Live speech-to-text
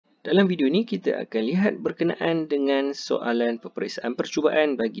Dalam video ini kita akan lihat berkenaan dengan soalan peperiksaan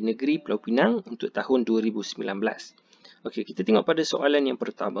percubaan bagi negeri Pulau Pinang untuk tahun 2019. Okey, kita tengok pada soalan yang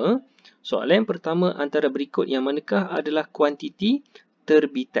pertama. Soalan yang pertama antara berikut yang manakah adalah kuantiti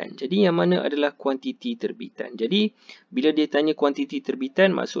terbitan. Jadi yang mana adalah kuantiti terbitan. Jadi bila dia tanya kuantiti terbitan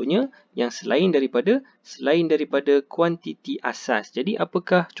maksudnya yang selain daripada kuantiti asas. Jadi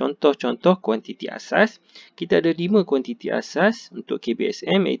apakah contoh-contoh kuantiti asas? Kita ada 5 kuantiti asas untuk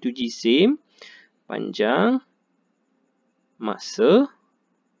KBSM iaitu jisim, panjang, masa,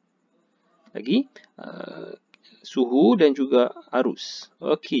 lagi suhu dan juga arus.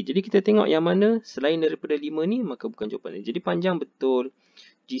 Okey, jadi kita tengok yang mana selain daripada 5 ni maka bukan jawapannya. Jadi panjang betul,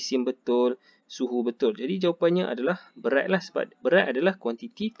 jisim betul, suhu betul. Jadi jawapannya adalah berat lah sebab berat adalah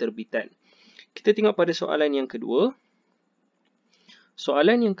kuantiti terbitan. Kita tengok pada soalan yang kedua.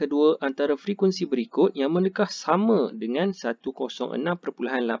 Soalan yang kedua antara frekuensi berikut yang manakah sama dengan 106.8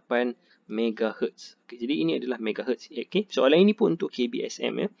 MHz. Okey, jadi ini adalah megahertz. Okey, soalan ini pun untuk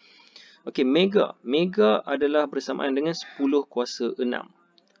KBSM ya. Okey, mega adalah bersamaan dengan 10 kuasa 6.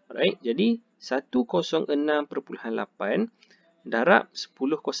 Alright, jadi 106.8 darab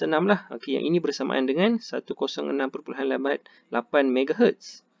 10 kuasa 6 lah. Okey, yang ini bersamaan dengan 106.8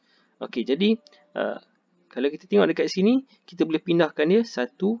 MHz. Okey, jadi kalau kita tengok dekat sini, kita boleh pindahkan dia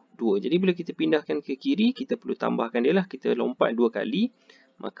 1, 2. Jadi bila kita pindahkan ke kiri, kita perlu tambahkan dia lah. Kita lompat 2 kali,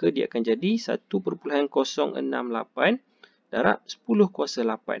 maka dia akan jadi 1.068 darab 10 kuasa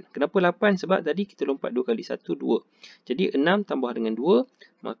 8. Kenapa 8? Sebab tadi kita lompat 2 kali. 1, 2. Jadi 6 tambah dengan 2,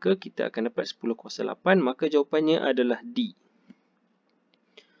 maka kita akan dapat 10 kuasa 8. Maka jawapannya adalah D.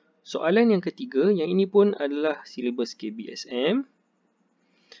 Soalan yang ketiga, yang ini pun adalah silibus KBSM.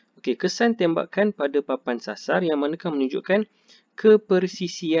 Okey, kesan tembakan pada papan sasar yang manakah menunjukkan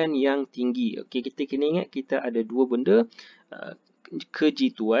kepersisian yang tinggi. Okey, kita kena ingat kita ada dua benda,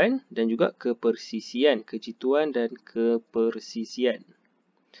 kejituan dan juga kepersisian. Kejituan dan kepersisian.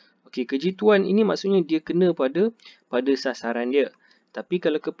 Okey, kejituan ini maksudnya dia kena pada sasaran dia. Tapi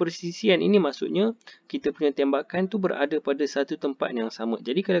kalau kepersisian ini maksudnya kita punya tembakan tu berada pada satu tempat yang sama.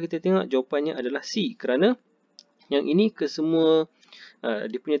 Jadi kalau kita tengok jawapannya adalah C, kerana yang ini kesemua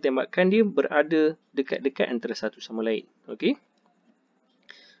dia punya tembakan dia berada dekat-dekat antara satu sama lain. Okey.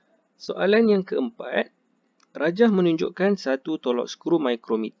 Soalan yang keempat. Rajah menunjukkan satu tolak skru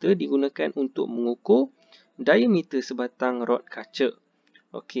mikrometer digunakan untuk mengukur diameter sebatang rod kaca.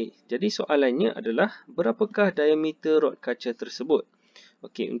 Okey, jadi soalannya adalah berapakah diameter rod kaca tersebut?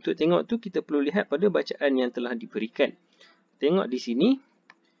 Okey, untuk tengok tu kita perlu lihat pada bacaan yang telah diberikan. Tengok di sini,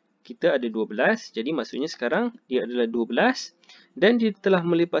 kita ada 12, jadi maksudnya sekarang dia adalah 12 dan dia telah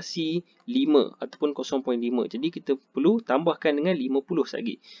melepasi 5 ataupun 0.5. Jadi kita perlu tambahkan dengan 50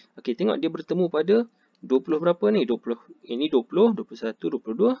 lagi. Okey, tengok dia bertemu pada 20 berapa ni? 20. Ini 20, 21,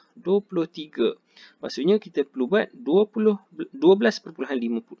 22, 23. Maksudnya kita perlu buat 12.50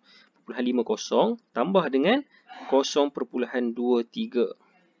 tambah dengan 0.23.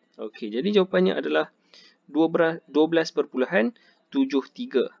 Okey, jadi jawapannya adalah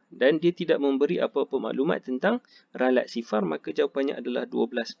 12.73 dan dia tidak memberi apa-apa maklumat tentang ralat sifar, maka jawapannya adalah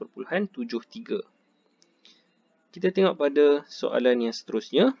 12.73. Kita tengok pada soalan yang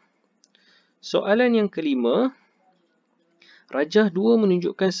seterusnya. Soalan yang kelima, rajah 2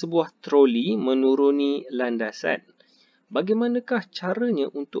 menunjukkan sebuah troli menuruni landasan. Bagaimanakah caranya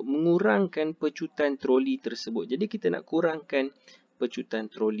untuk mengurangkan pecutan troli tersebut? Jadi kita nak kurangkan pecutan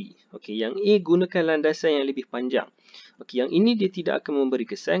troli. Okey, yang A gunakan landasan yang lebih panjang. Okey, yang ini dia tidak akan memberi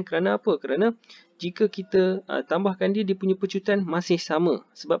kesan kerana apa? Kerana jika kita tambahkan dia punya pecutan masih sama.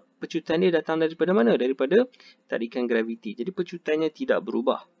 Sebab pecutan dia datang daripada mana? Daripada tarikan graviti. Jadi pecutannya tidak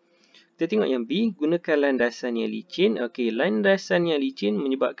berubah. Kita tengok yang B, gunakan landasan yang licin. Okey, landasan yang licin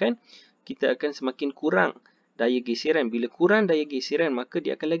menyebabkan kita akan semakin kurang daya geseran. Bila kurang daya geseran, maka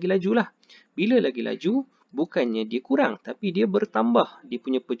dia akan lagi laju lah. Bila lagi laju, bukannya dia kurang, tapi dia bertambah dia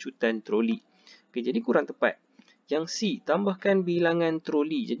punya pecutan troli. Okey, jadi kurang tepat. Yang C, tambahkan bilangan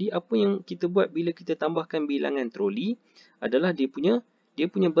troli. Jadi apa yang kita buat bila kita tambahkan bilangan troli adalah dia punya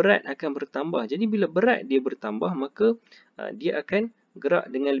berat akan bertambah. Jadi bila berat dia bertambah, maka dia akan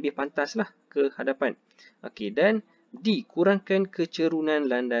gerak dengan lebih pantas lah ke hadapan. Okey, dan D, kurangkan kecerunan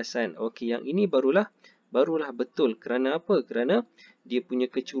landasan. Okey, yang ini barulah betul. Kerana apa? Kerana dia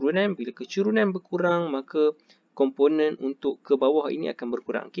punya kecerunan, bila kecerunan berkurang, maka komponen untuk ke bawah ini akan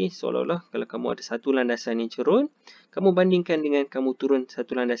berkurang. Okey, seolah-olah kalau kamu ada satu landasan yang cerun, kamu bandingkan dengan kamu turun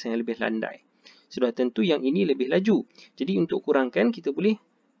satu landasan yang lebih landai. Sudah tentu yang ini lebih laju. Jadi untuk kurangkan, kita boleh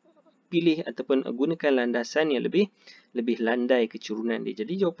pilih ataupun gunakan landasan yang lebih landai kecerunan dia.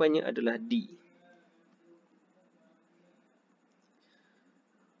 Jadi jawapannya adalah D.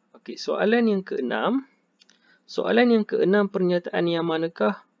 Okey, soalan yang keenam. Soalan yang keenam, pernyataan yang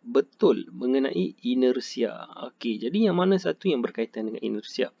manakah betul mengenai inersia? Okey, jadi yang mana satu yang berkaitan dengan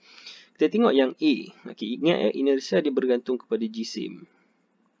inersia? Kita tengok yang A. Okey, ingat inersia dia bergantung kepada jisim.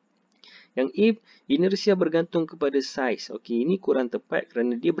 Yang A, inersia bergantung kepada saiz. Okey, ini kurang tepat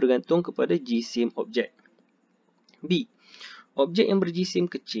kerana dia bergantung kepada jisim objek. B, objek yang berjisim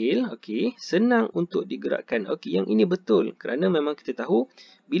kecil, okey, senang untuk digerakkan. Okey, yang ini betul kerana memang kita tahu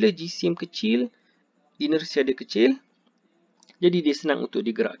bila jisim kecil, inersia dia kecil, jadi dia senang untuk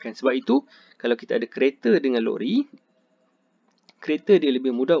digerakkan. Sebab itu, kalau kita ada kereta dengan lori, kereta dia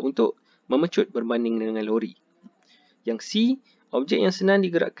lebih mudah untuk memecut berbanding dengan lori. Yang C, objek yang senang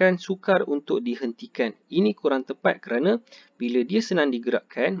digerakkan sukar untuk dihentikan. Ini kurang tepat kerana bila dia senang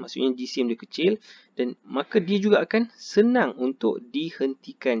digerakkan, maksudnya jisim dia kecil, dan maka dia juga akan senang untuk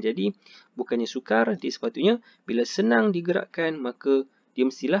dihentikan. Jadi, bukannya sukar, dia sepatutnya bila senang digerakkan, maka dia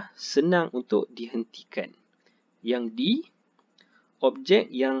mestilah senang untuk dihentikan. Yang D,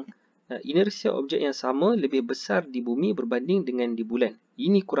 inersia objek yang sama lebih besar di bumi berbanding dengan di bulan.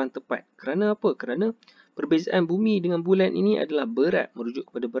 Ini kurang tepat. Kerana apa? Kerana perbezaan bumi dengan bulan ini adalah berat,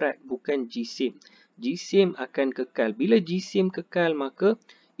 merujuk kepada berat, bukan jisim. Jisim akan kekal. Bila jisim kekal, maka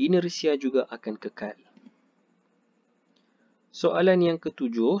inersia juga akan kekal. Soalan yang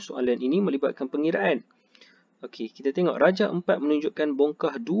ketujuh, soalan ini melibatkan pengiraan. Okey, kita tengok Raja 4 menunjukkan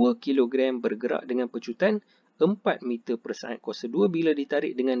bongkah 2 kg bergerak dengan pecutan 4 meter per saat kuasa 2 bila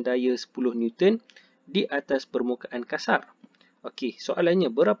ditarik dengan daya 10 Newton di atas permukaan kasar. Okey,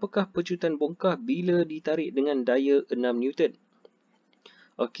 soalannya, berapakah pecutan bongkah bila ditarik dengan daya 6 Newton?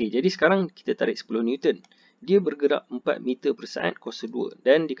 Okey, jadi sekarang kita tarik 10 Newton. Dia bergerak 4 meter per saat kuasa 2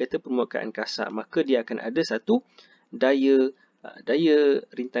 dan dikata permukaan kasar, maka dia akan ada satu daya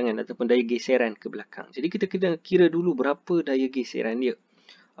rintangan ataupun daya geseran ke belakang. Jadi kita kena kira dulu berapa daya geseran dia.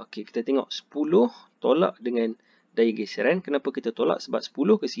 Okey, kita tengok 10 tolak dengan daya geseran. Kenapa kita tolak? Sebab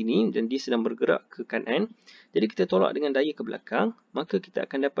 10 ke sini dan dia sedang bergerak ke kanan. Jadi kita tolak dengan daya ke belakang, maka kita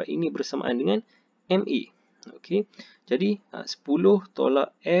akan dapat ini bersamaan dengan MA. Okey. Jadi 10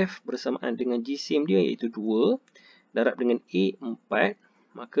 tolak F bersamaan dengan jisim dia iaitu 2 darab dengan A 4,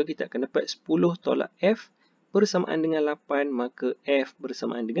 maka kita akan dapat 10 tolak F bersamaan dengan 8, maka F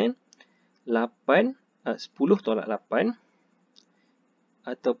bersamaan dengan 10 tolak 8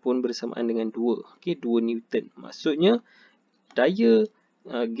 ataupun bersamaan dengan 2. Okey, 2 Newton. Maksudnya daya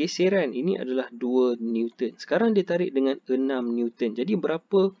geseran ini adalah 2 Newton. Sekarang dia tarik dengan 6 Newton. Jadi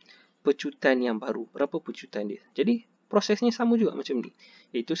berapa pecutan yang baru? Berapa pecutan dia? Jadi prosesnya sama juga macam ni.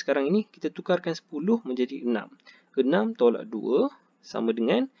 Iaitu sekarang ini kita tukarkan 10 menjadi 6. 6 tolak 2 sama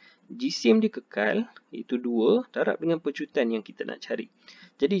dengan jisim dia kekal, iaitu 2 darab dengan pecutan yang kita nak cari.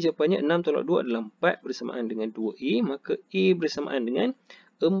 Jadi jawapannya 6 tolak 2 adalah 4 bersamaan dengan 2A, maka A bersamaan dengan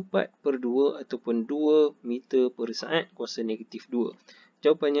 4/2 ataupun 2 meter per saat kuasa negatif 2.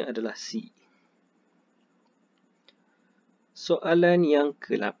 Jawapannya adalah C. Soalan yang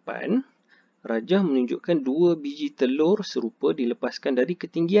ke-8. Raja menunjukkan 2 biji telur serupa dilepaskan dari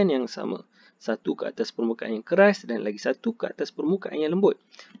ketinggian yang sama. Satu ke atas permukaan yang keras dan lagi satu ke atas permukaan yang lembut.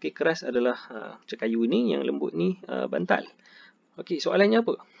 Okey, keras adalah macam kayu ni, yang lembut ni bantal. Okey, soalannya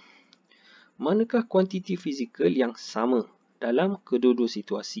apa? Manakah kuantiti fizikal yang sama dalam kedua-dua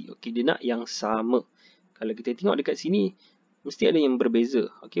situasi? Okey, dia nak yang sama. Kalau kita tengok dekat sini, mesti ada yang berbeza.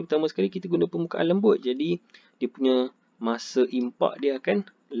 Okey, pertama sekali kita guna permukaan lembut. Jadi, dia punya masa impak dia akan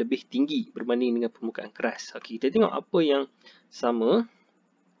lebih tinggi berbanding dengan permukaan keras. Okey, kita tengok apa yang sama.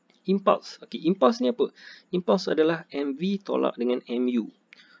 Impuls. Okey, impuls ni apa? Impuls adalah MV tolak dengan MU.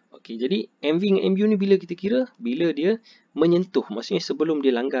 Okey, jadi MV dengan MU ni bila kita kira? Bila dia menyentuh. Maksudnya sebelum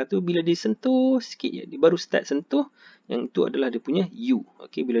dia langgar tu, bila dia sentuh sikit je. Dia baru start sentuh. Yang itu adalah dia punya U.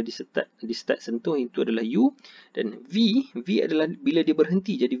 Okey, bila dia start sentuh, itu adalah U. Dan V adalah bila dia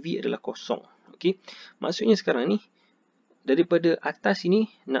berhenti. Jadi V adalah kosong. Okey, maksudnya sekarang ni, daripada atas ini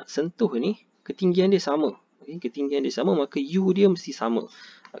nak sentuh ni, ketinggian dia sama. Okay, ketinggian dia sama, maka U dia mesti sama.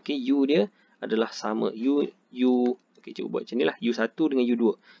 Okey, U dia adalah sama. Okey, cuba buat macam ni lah. U1 dengan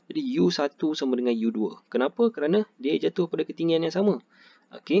U2. Jadi U1 sama dengan U2. Kenapa? Kerana dia jatuh pada ketinggian yang sama.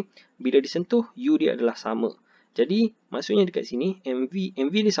 Okey, bila disentuh, U dia adalah sama. Jadi, maksudnya dekat sini,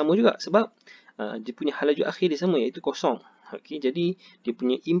 MV dia sama juga sebab dia punya halaju akhir dia sama, iaitu kosong. Okey, jadi dia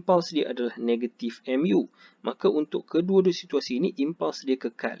punya impuls dia adalah negatif MU. Maka untuk kedua-dua situasi ini, impuls dia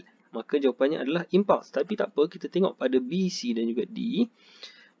kekal. Maka jawapannya adalah impuls. Tapi tak apa, kita tengok pada B, C dan juga D.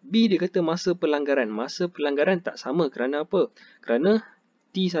 B dia kata masa pelanggaran. Masa pelanggaran tak sama. Kerana apa? Kerana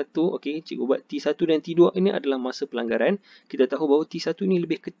T1, okey, cikgu buat T1 dan T2 ini adalah masa pelanggaran. Kita tahu bahawa T1 ni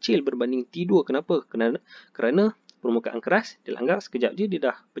lebih kecil berbanding T2. Kenapa? Kerana permukaan keras, dia langgar sekejap je dia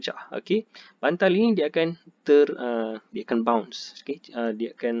dah pecah. Okey. Bantal ini dia akan dia akan bounce. Okey.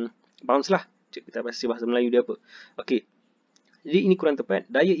 Dia akan bounce lah. Kita bahasa Melayu dia apa. Okey. Jadi ini kurang tepat.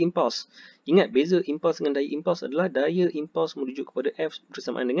 Daya impuls. Ingat beza impuls dengan daya impuls adalah daya impuls merujuk kepada F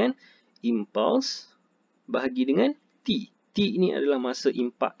bersamaan dengan impuls bahagi dengan T. T ini adalah masa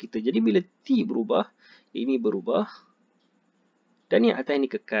impak kita. Jadi bila T berubah, ini berubah. Dan yang atas ini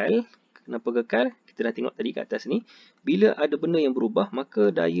kekal. Kenapa kekal? Kita dah tengok tadi kat atas ni. Bila ada benda yang berubah,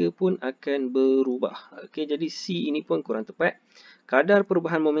 maka daya pun akan berubah. Okey, jadi C ini pun kurang tepat. Kadar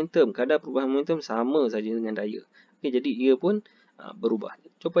perubahan momentum. Kadar perubahan momentum sama saja dengan daya. Okey, jadi ia pun berubah.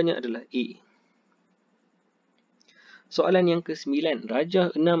 Jawapannya adalah A. Soalan yang ke-9.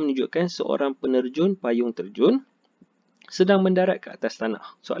 Rajah 6 menunjukkan seorang penerjun payung terjun sedang mendarat ke atas tanah.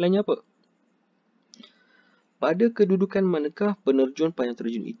 Soalannya apa? Pada kedudukan manakah penerjun payung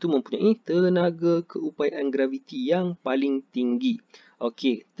terjun itu mempunyai tenaga keupayaan graviti yang paling tinggi?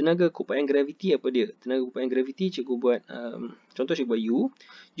 Okey, tenaga keupayaan graviti apa dia? Tenaga keupayaan graviti cikgu buat contoh cikgu buat U.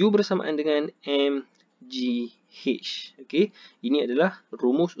 U bersamaan dengan mgh. Okey, ini adalah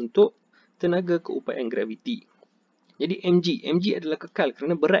rumus untuk tenaga keupayaan graviti. Jadi mg adalah kekal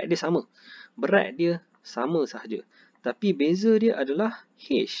kerana berat dia sama. Berat dia sama sahaja. Tapi beza dia adalah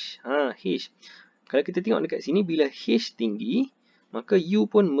H. H. Kalau kita tengok dekat sini, bila H tinggi, maka U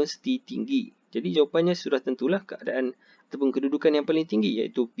pun mesti tinggi. Jadi jawapannya sudah tentulah keadaan ataupun kedudukan yang paling tinggi,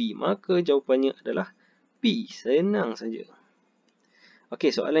 iaitu P. Maka jawapannya adalah P. Senang saja.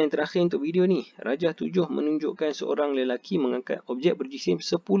 Okey, soalan yang terakhir untuk video ni. Rajah 7 menunjukkan seorang lelaki mengangkat objek berjisim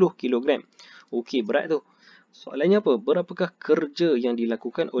 10 kg. Okey, berat tu. Soalannya apa? Berapakah kerja yang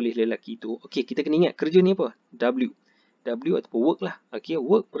dilakukan oleh lelaki itu? Okey, kita kena ingat kerja ni apa? W. W ataupun work lah. Okey,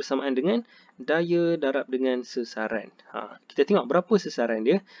 work bersamaan dengan daya darab dengan sesaran. Kita tengok berapa sesaran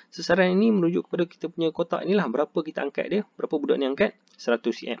dia. Sesaran ini merujuk kepada kita punya kotak ni lah. Berapa kita angkat dia. Berapa budak ni angkat?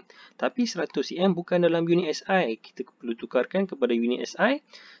 100 cm. Tapi 100 cm bukan dalam unit SI. Kita perlu tukarkan kepada unit SI.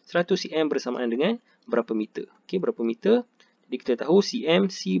 100 cm bersamaan dengan berapa meter. Okey, berapa meter. Jadi kita tahu cm,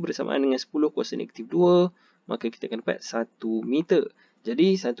 C bersamaan dengan 10 kuasa negatif 2. Maka kita akan dapat 1 meter.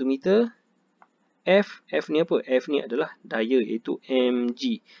 Jadi 1 meter. F ni apa? F ni adalah daya, iaitu mg.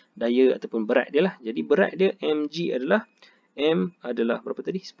 Daya ataupun berat dia lah. Jadi berat dia mg adalah, M adalah berapa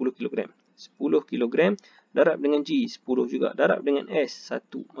tadi? 10 kg. 10 kg darab dengan G, 10 juga. Darab dengan S,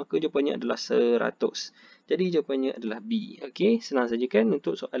 1. Maka jawapannya adalah 100. Jadi jawapannya adalah B. Okey, senang saja kan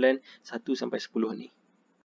untuk soalan 1 sampai 10 ni.